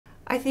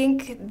I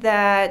think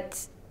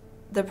that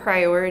the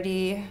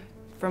priority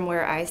from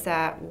where I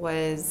sat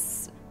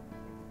was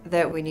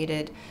that we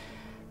needed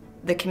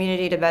the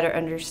community to better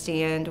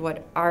understand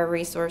what our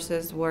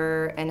resources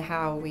were and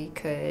how we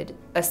could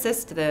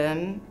assist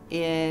them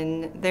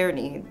in their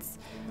needs.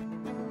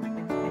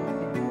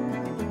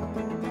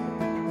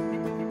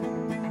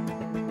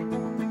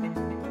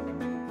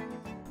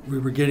 We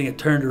were getting it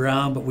turned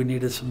around, but we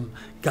needed some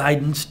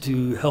guidance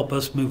to help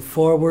us move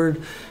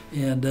forward.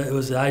 And it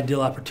was the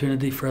ideal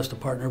opportunity for us to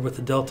partner with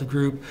the Delta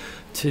Group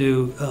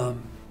to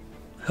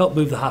help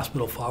move the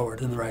hospital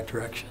forward in the right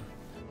direction.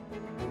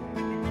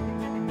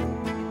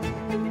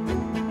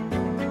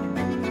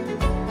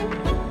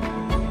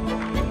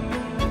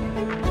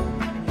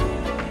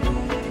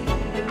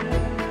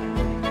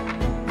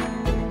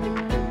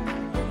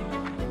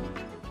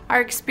 Our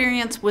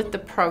experience with the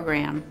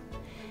program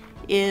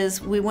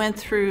is we went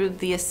through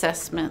the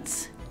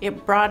assessments.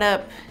 It brought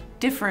up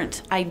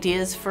different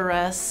ideas for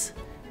us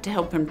to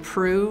help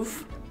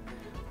improve,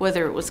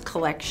 whether it was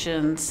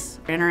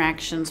collections,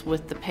 interactions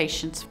with the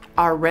patients,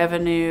 our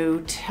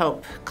revenue to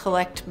help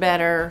collect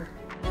better.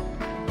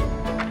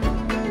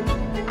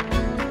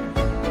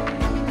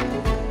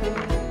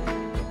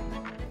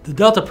 The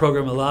Delta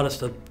program allowed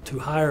us to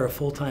hire a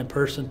full-time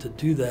person to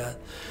do that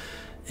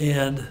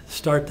and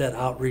start that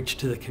outreach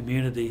to the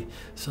community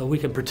so we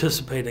can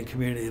participate in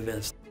community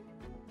events.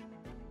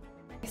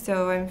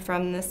 So I'm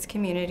from this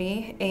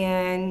community,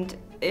 and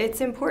it's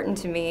important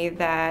to me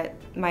that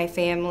my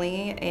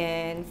family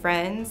and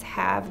friends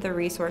have the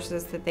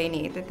resources that they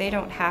need, that they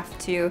don't have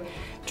to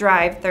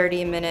drive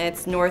 30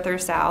 minutes north or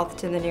south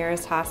to the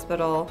nearest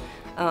hospital.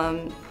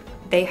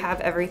 They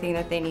have everything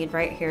that they need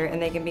right here,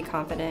 and they can be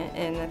confident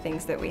in the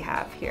things that we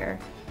have here.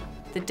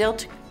 The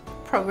Delta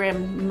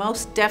program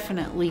most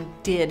definitely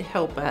did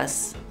help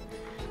us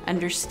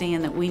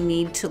understand that we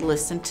need to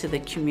listen to the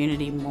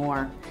community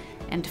more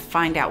and to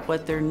find out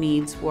what their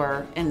needs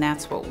were, and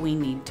that's what we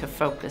need to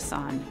focus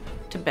on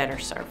to better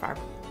serve our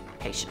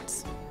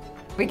patients.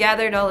 We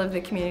gathered all of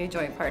the community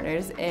joint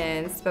partners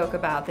and spoke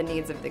about the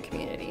needs of the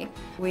community.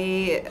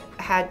 We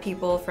had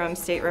people from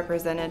state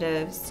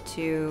representatives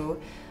to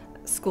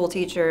school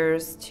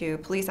teachers to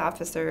police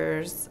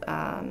officers,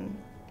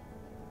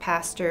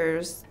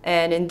 pastors,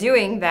 and in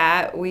doing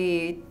that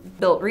we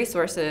built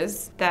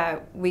resources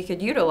that we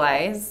could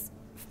utilize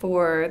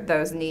for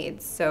those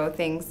needs. So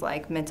things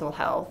like mental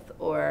health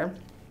or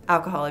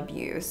alcohol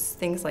abuse,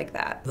 things like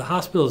that. The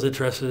hospital is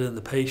interested in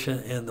the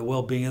patient and the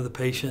well-being of the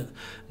patient,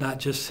 not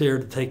just here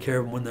to take care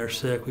of them when they're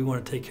sick. We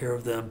want to take care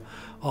of them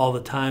all the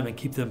time and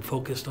keep them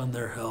focused on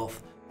their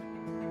health.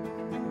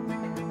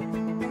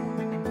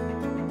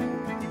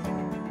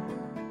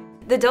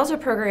 The Delta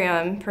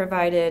program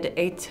provided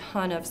a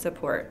ton of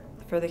support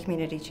for the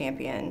community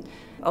champion.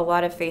 A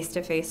lot of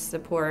face-to-face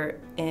support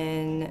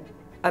in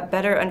a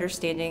better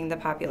understanding the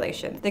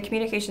population. The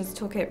communications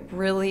toolkit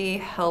really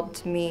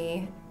helped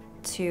me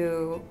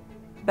to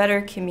better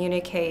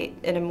communicate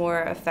in a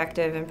more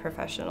effective and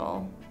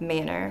professional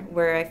manner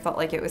where I felt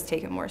like it was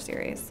taken more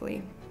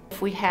seriously.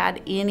 If we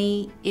had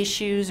any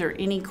issues or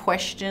any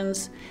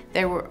questions,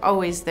 they were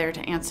always there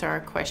to answer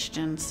our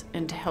questions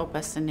and to help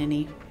us in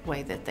any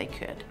way that they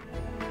could.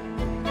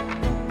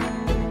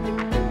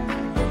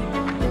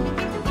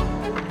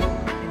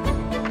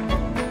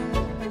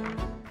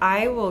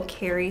 I will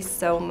carry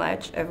so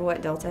much of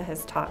what Delta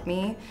has taught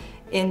me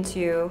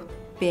into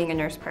being a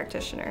nurse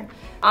practitioner.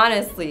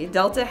 Honestly,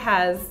 Delta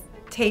has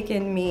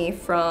taken me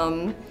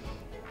from,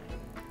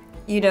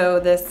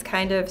 this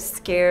kind of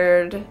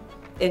scared,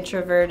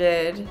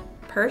 introverted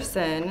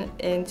person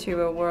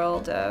into a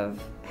world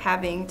of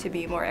having to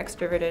be more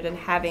extroverted and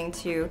having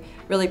to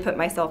really put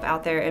myself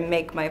out there and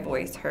make my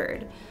voice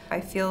heard. I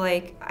feel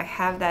like I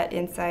have that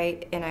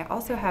insight, and I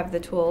also have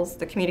the tools,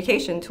 the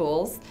communication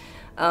tools,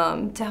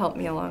 to help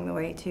me along the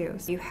way too.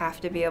 So you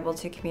have to be able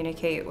to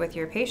communicate with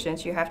your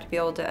patients, you have to be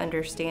able to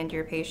understand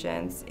your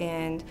patients,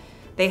 and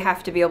they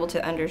have to be able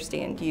to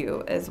understand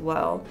you as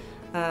well,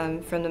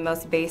 from the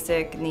most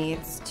basic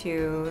needs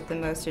to the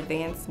most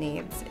advanced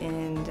needs.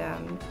 And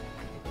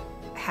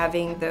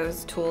having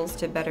those tools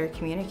to better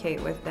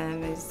communicate with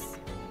them is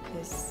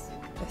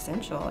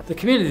essential. The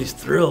community is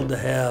thrilled to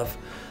have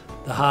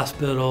the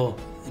hospital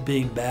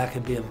being back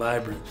and being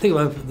vibrant. I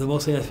think the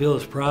most thing I feel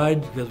is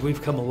pride, because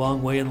we've come a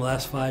long way in the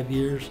last 5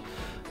 years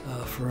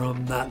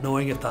from not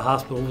knowing if the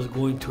hospital was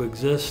going to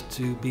exist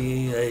to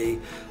being a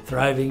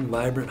thriving,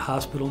 vibrant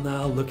hospital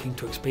now, looking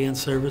to expand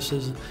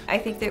services. I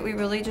think that we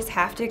really just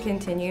have to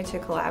continue to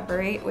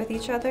collaborate with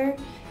each other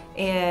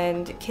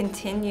and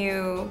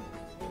continue,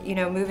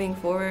 moving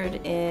forward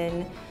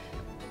in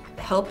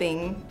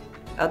helping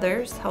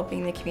others,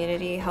 helping the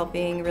community,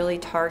 helping really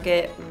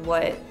target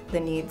what the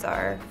needs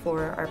are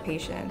for our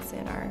patients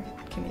in our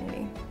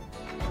community.